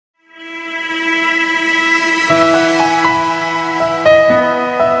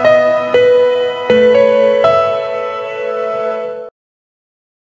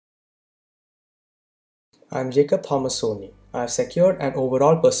I'm Jacob Thomas Sony. I have secured an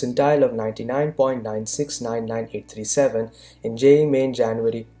overall percentile of 99.96 in JEE Main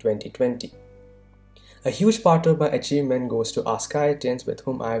January 2020. A huge part of my achievement goes to askIITians, with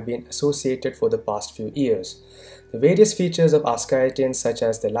whom I have been associated for the past few years. The various features of askIITians, such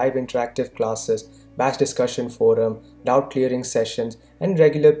as the live interactive classes, batch discussion forum, doubt clearing sessions, and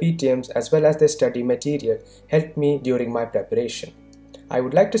regular PTMs, as well as their study material, helped me during my preparation. I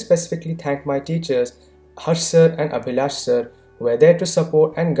would like to specifically thank my teachers, Harsh sir and Abhilash sir, who were there to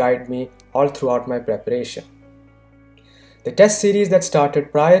support and guide me all throughout my preparation. The test series that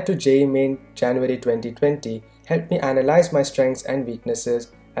started prior to JEE Main January 2020 helped me analyze my strengths and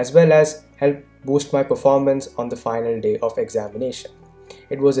weaknesses, as well as help boost my performance on the final day of examination.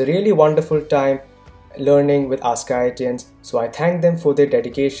 It was a really wonderful time learning with askIITians, so I thank them for their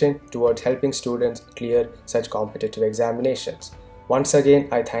dedication towards helping students clear such competitive examinations. Once again,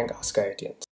 I thank askIITians.